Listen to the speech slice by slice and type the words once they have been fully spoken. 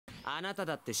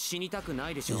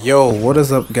Yo, what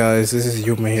is up, guys? This is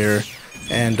Yuma here,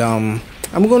 and I'm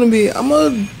gonna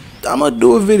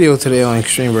do a video today on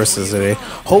Extreme Versus today.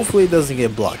 Hopefully it doesn't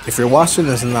get blocked. If you're watching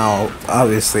this now,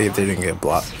 obviously it didn't get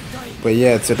blocked. But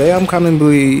yeah, today I'm kind of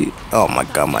oh my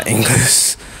god, my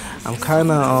English. I'm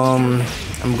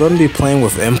gonna be playing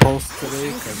with Impulse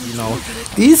today, because you know,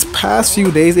 these past few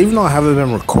days, even though I haven't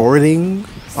been recording,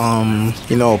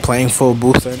 you know, playing full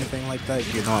boost or anything like that,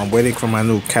 you know, I'm waiting for my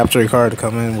new capture card to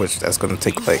come in, which that's gonna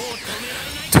take like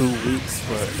 2 weeks.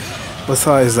 But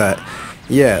besides that,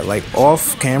 yeah, like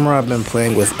off camera I've been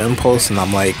playing with Impulse, and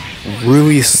I'm like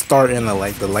really starting to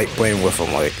like playing with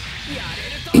him. Like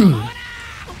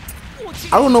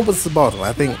I don't know what it's about him.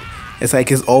 I think it's like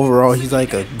his overall, he's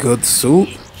like a good suit.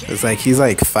 It's like he's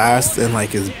like fast in like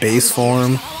his base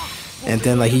form, and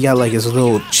then like he got like his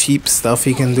little cheap stuff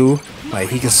he can do. Like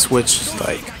he can switch,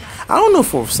 like I don't know,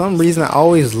 for some reason I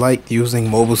always liked using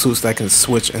mobile suits that can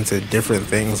switch into different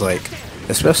things. Like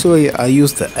especially I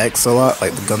use the X a lot,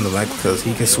 like the Gundam X, because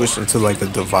he can switch into like the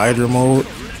divider mode,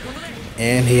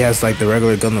 and he has like the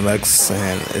regular Gundam X,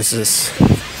 and it's just,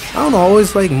 I don't know, I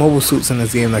always like mobile suits in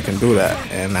this game that can do that.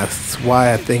 And that's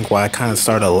why I kind of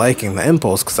started liking the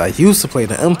Impulse, because I used to play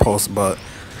the Impulse, but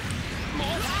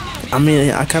I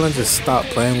mean, I kind of just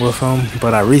stopped playing with him,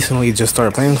 but I recently just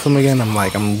started playing with him again.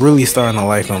 I'm really starting to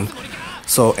like him.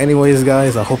 So anyways,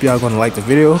 guys, I hope y'all gonna like the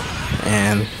video,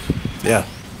 and yeah.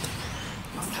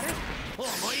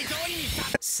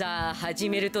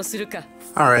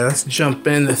 Alright, let's jump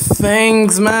into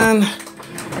things, man.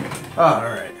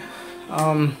 Alright.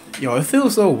 Yo, it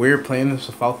feels so weird playing this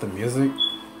without the music.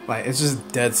 Like, it's just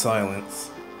dead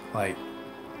silence. Like,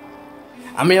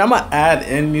 I mean, I'm gonna add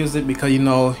in music because, you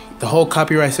know, the whole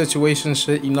copyright situation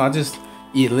shit, you know, I just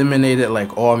eliminated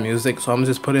like all music, so I'm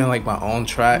just putting like my own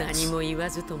tracks.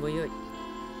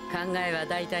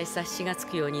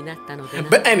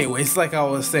 But anyways, like I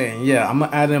was saying, yeah, I'm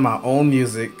gonna add in my own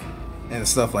music and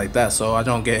stuff like that, so I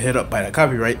don't get hit up by the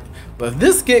copyright. But if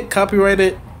this get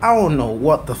copyrighted, I don't know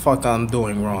what the fuck I'm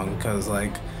doing wrong, because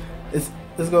like it's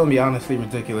gonna be honestly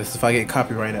ridiculous if I get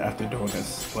copyrighted after doing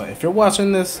this. But if you're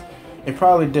watching this, it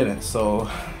probably didn't, so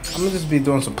I'm gonna just be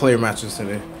doing some player matches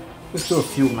today. Let's do a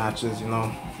few matches, you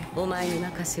know.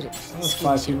 There's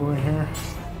 5 people in here.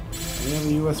 Any other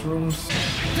US rooms?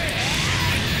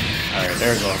 Alright,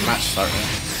 there we go, match starting.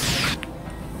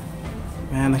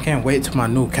 Man, I can't wait till my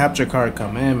new capture card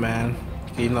come in, man.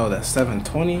 You know, that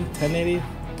 720, 1080. I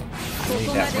need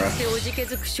that, bro.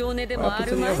 What happened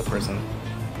to the other person?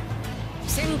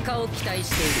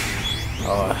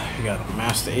 Oh, you got a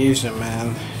Master Asian,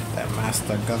 man. That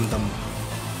Master Gundam.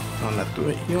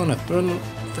 You on the throne?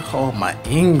 Oh, my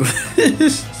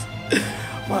English.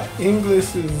 My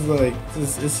English is like,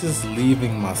 it's just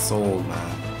leaving my soul,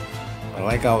 man. But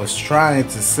like I was trying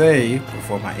to say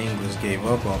before my English gave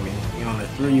up on me, you're on a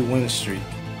 3-win streak.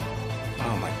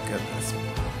 Oh my goodness.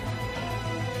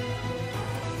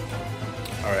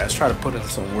 Alright, let's try to put in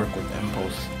some work with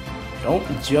Impulse. Don't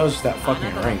judge that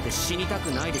fucking rank. Let's go.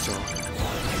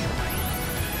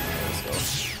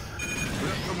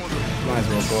 Might as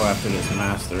well go after this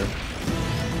master.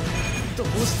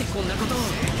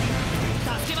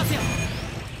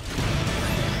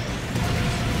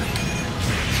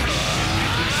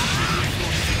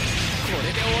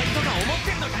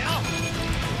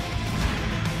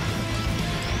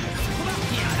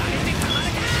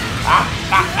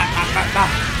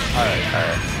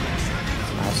 Alright.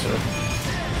 Master.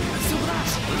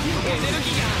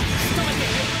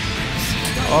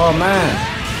 Oh man.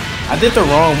 I did the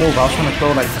wrong move. I was trying to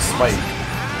throw like the spike.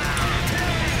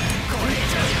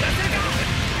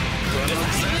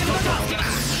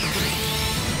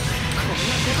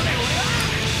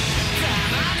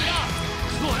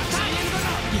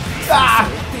 Ah!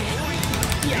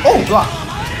 Oh, block.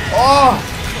 Oh!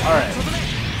 Alright.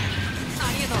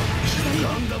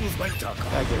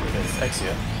 Gotta get rid of this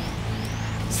Exia.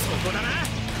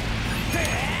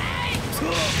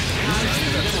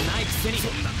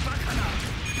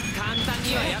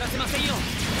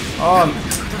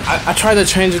 I tried to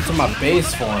change it to my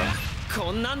base form.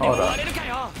 Hold up.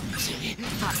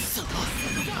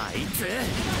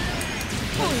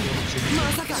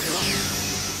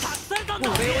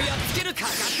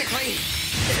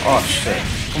 Oh shit.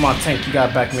 Come on, tank, you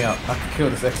gotta back me up. I can kill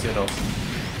this Exia though.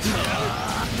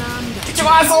 Get your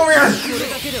ass over here!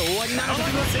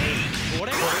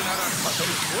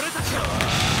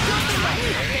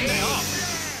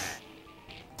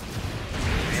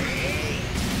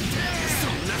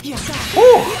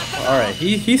 Alright,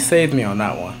 he saved me on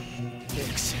that one.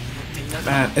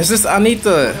 Man, it's just I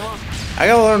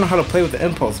gotta learn how to play with the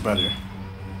Impulse better.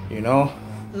 you know.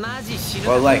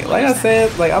 But like I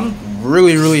said, like I'm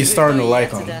really starting to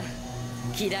like him.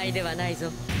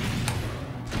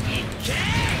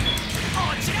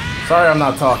 Sorry I'm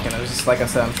not talking. It's just like I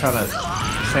said, I'm trying to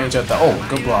change up the. Oh,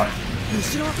 good block.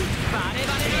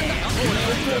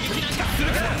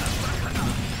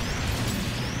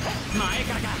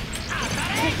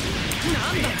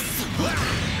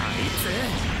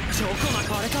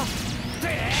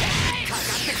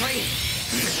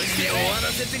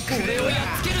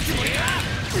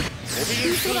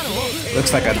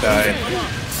 Looks like I died.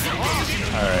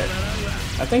 Alright.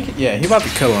 I think, yeah, he about to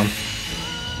kill him.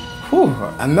 Whew,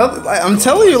 another, like, I'm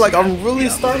telling you, like, I'm really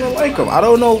starting to like him. I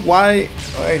don't know why,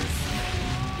 like,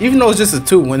 even though it's just a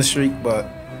 2-win streak, but,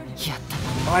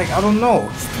 like, I don't know.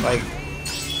 Like,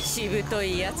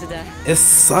 it's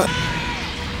such.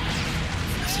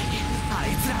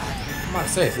 I'm about to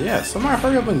say, yeah, somebody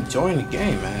hurry up and join the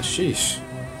game, man. Sheesh.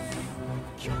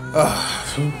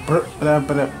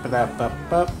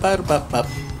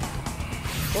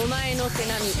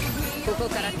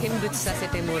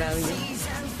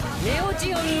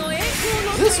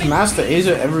 Is this Master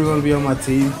Asia ever gonna be on my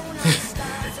team?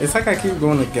 It's like I keep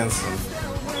going against him.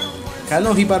 I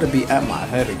know he about to be at my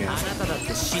head again.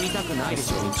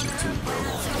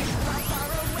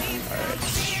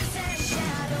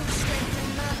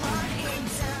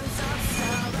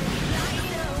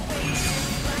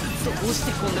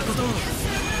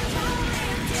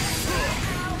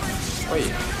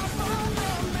 Wait,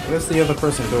 what's the other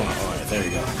person doing? Alright, there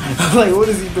you go. Like, what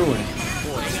is he doing?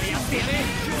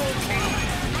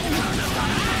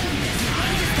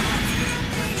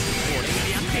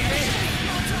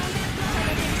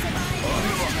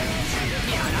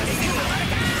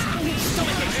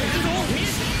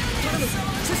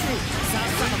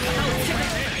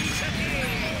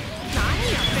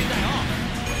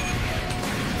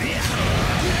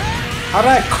 How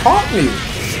that caught me?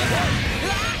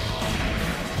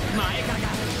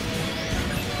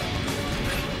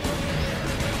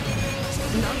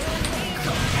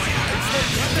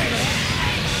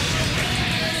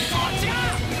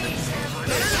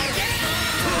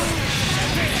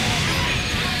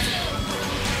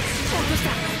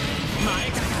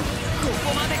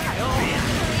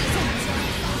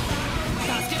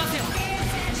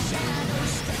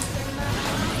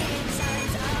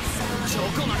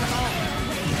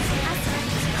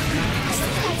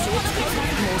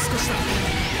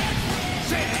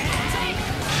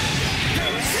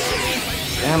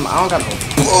 Damn, I don't got no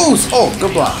boost. Oh,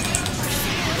 good block.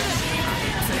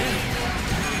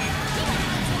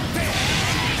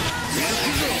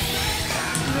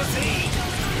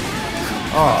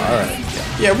 Oh, alright.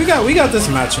 Yeah, we got this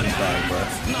match in the bag, bro.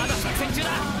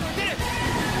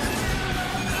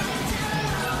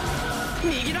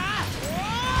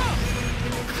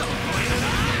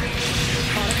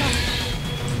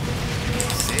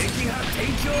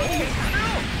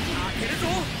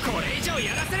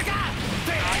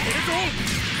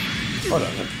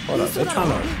 Hold up, they're trying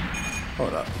to,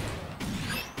 hold up.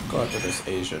 Go after this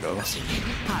Asia though.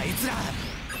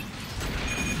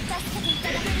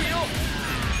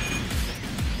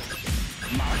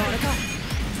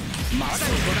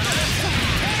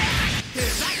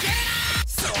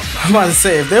 I'm about to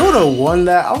say, if they would have won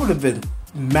that, I would have been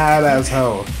mad as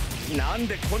hell.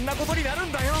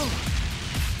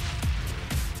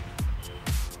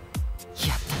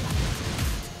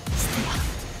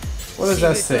 What does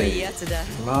that say?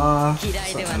 Nah, I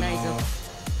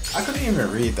couldn't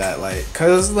even read that, like,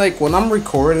 cause like when I'm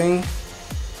recording,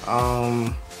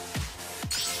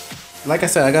 like I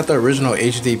said, I got the original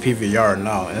HD PVR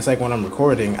now, and it's like when I'm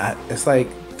recording, it's like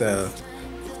the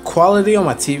quality on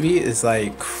my TV is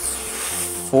like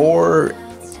 4.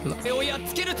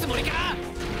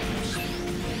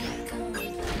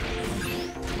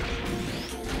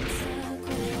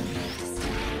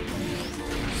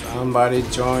 Somebody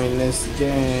join this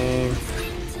game.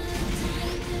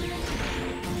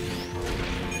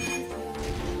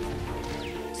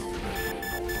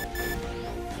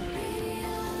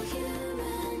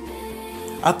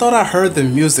 I thought I heard the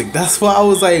music. That's why I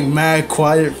was like mad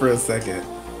quiet for a second.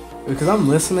 Because I'm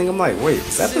listening, I'm like, wait,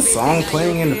 is that the song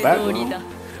playing in the background?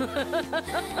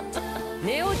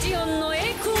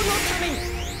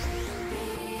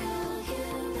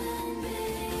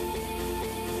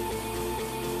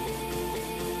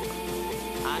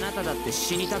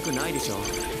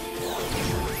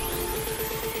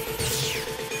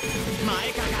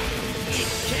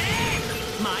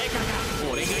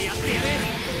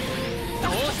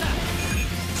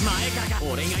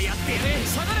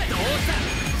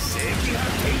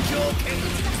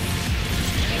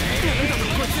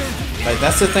 Like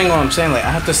that's the thing what I'm saying, like I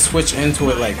have to switch into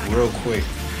it like real quick.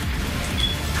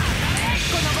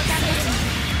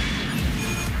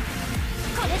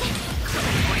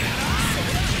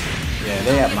 Yeah,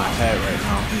 they at my head right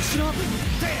now.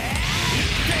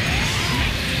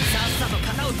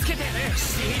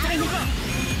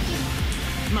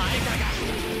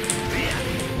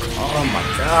 Oh my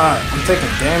god, I'm taking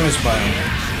damage by him.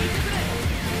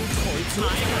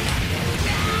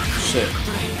 Shit.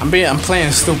 I'm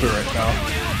playing stupid right now.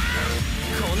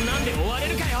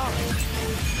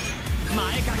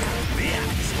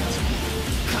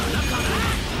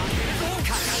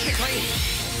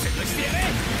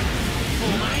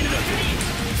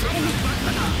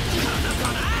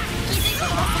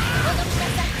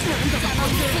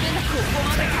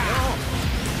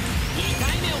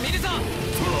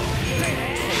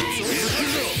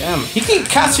 Damn, he can't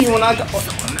catch me when I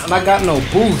got no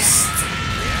boost.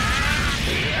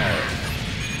 Alright,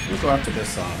 let me go after this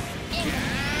song.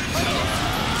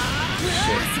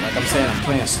 Shit, like I'm saying, I'm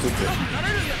playing stupid.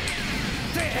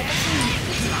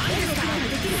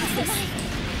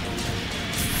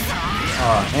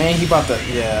 Oh, and he about to,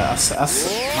 yeah, that's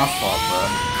my fault, bro.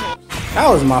 That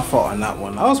was my fault on that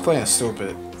one. I was playing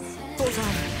stupid.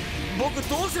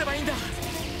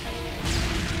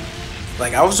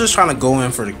 Like, I was just trying to go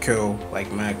in for the kill,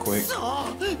 like, mad quick.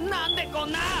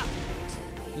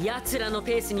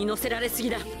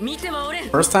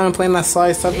 First time playing that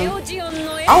side 7? I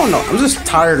don't know, I'm just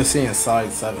tired of seeing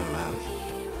side 7, man.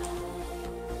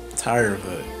 Tired of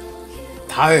it.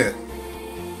 Tired.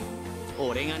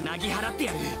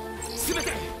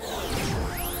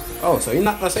 Oh, so you're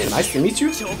not gonna say nice to meet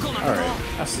you? Alright,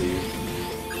 I see you.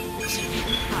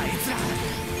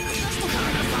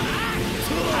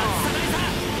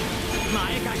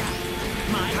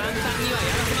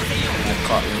 That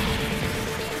caught me.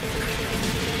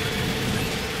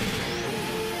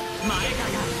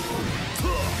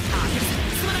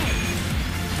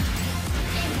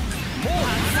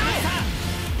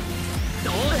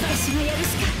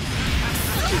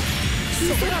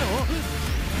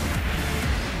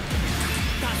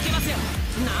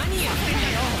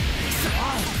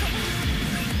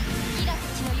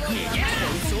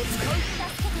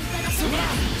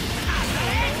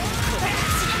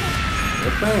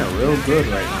 They're playing real good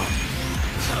right now.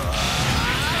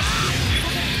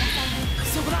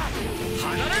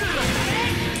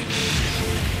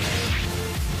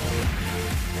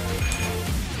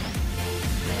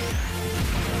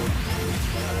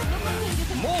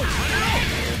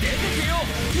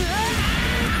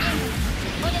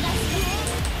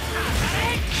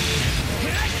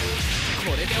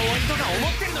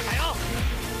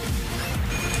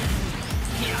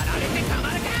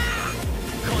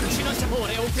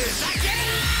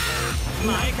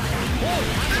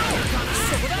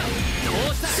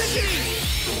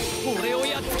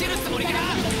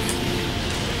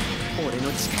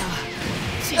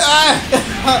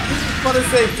 I'm about to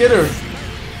say, get her.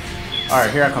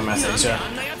 Alright, here I come, Anastasia.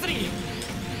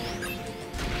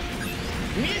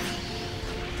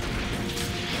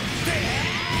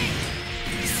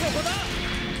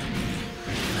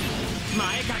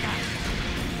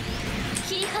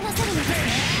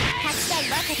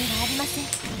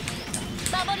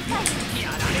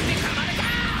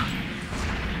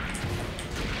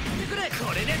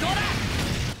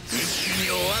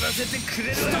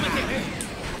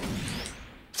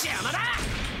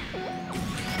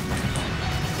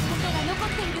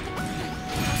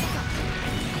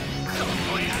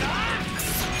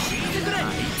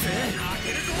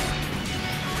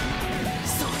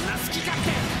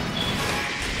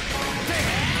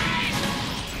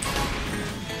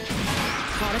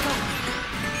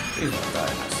 Please don't die,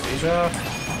 Anastasia.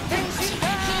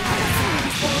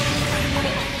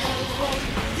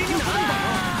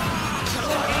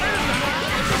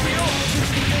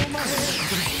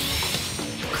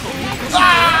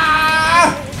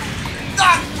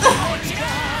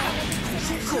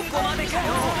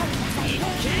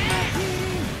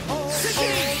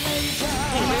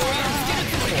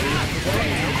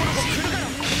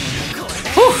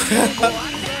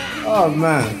 Oh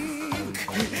man,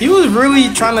 he was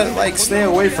really trying to like stay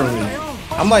away from me.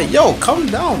 I'm like, yo, come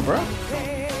down, bro.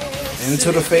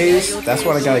 Into the phase. That's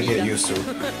what I gotta get used to.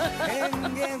 Yeah,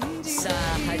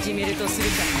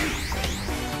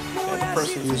 the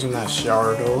person using that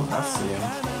Shardo, I see him.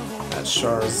 That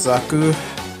Sharzaku.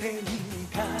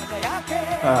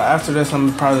 After this,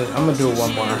 I'm gonna do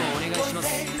one more.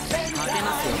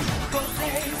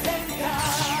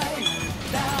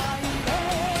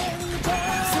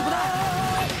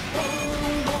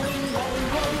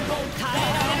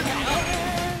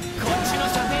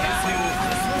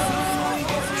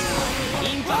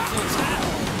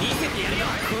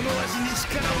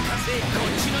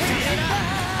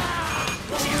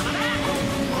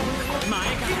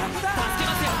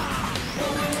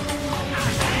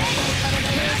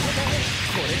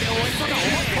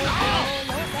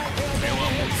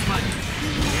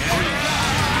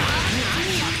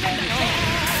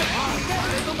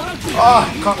 Oh,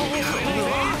 come.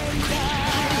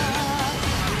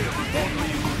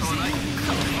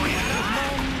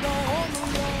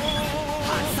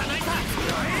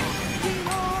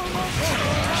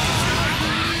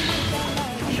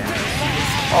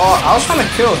 Oh, I was trying to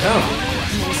kill him.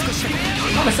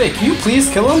 I'm trying to say, can you please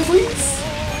kill him, please?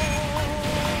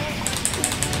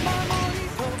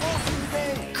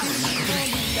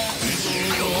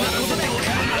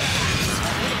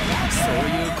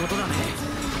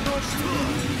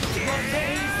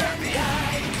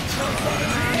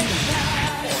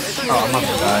 Oh, I'm about to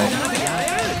die.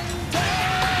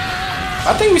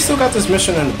 I think we still got this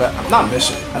mission in the back. Not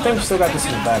mission. I think we still got this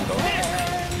in the bag though.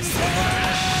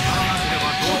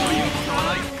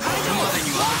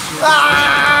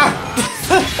 Ah!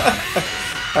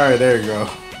 Alright, there you go.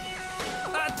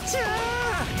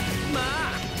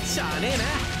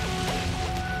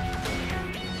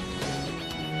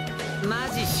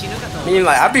 I mean,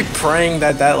 like, I be praying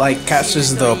that like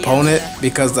catches the opponent,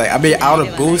 because like I be out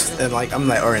of boost and like I'm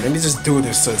like, alright, let me just do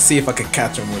this to see if I can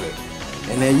catch him with it,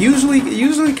 and then usually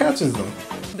catches them.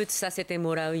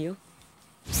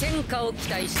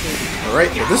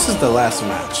 Alright, well, this is the last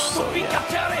match, so yeah.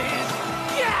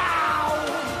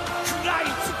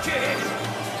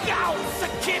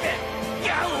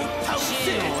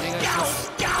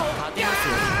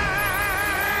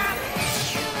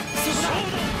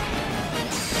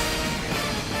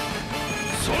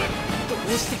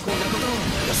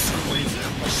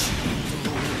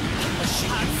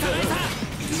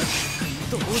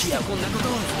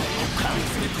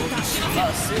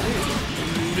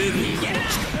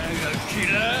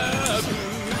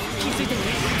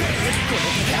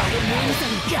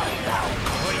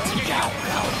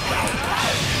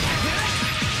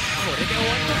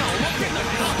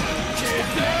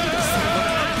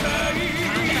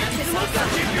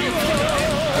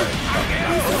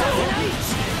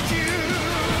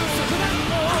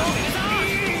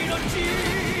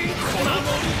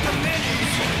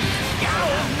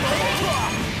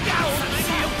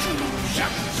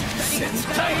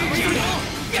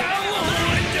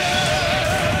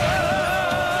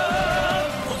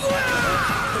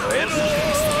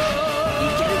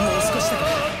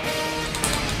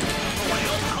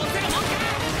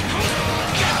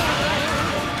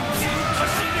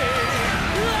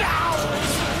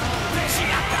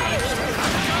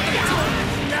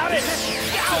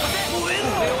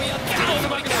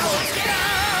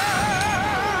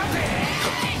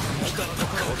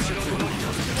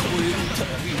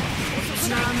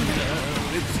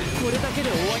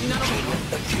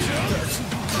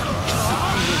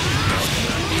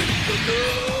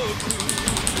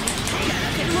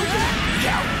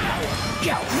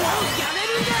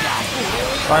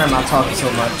 Why am I talking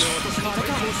so much?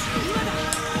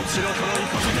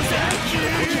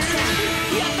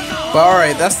 But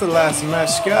alright, that's the last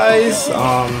match, guys.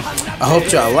 I hope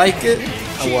y'all like it.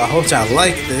 Well, I hope y'all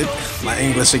liked it. My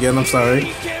English again, I'm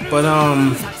sorry. But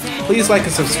please like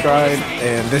and subscribe.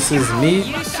 And this is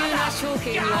me.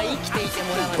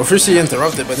 Officially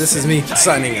interrupted, but this is me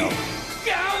signing out.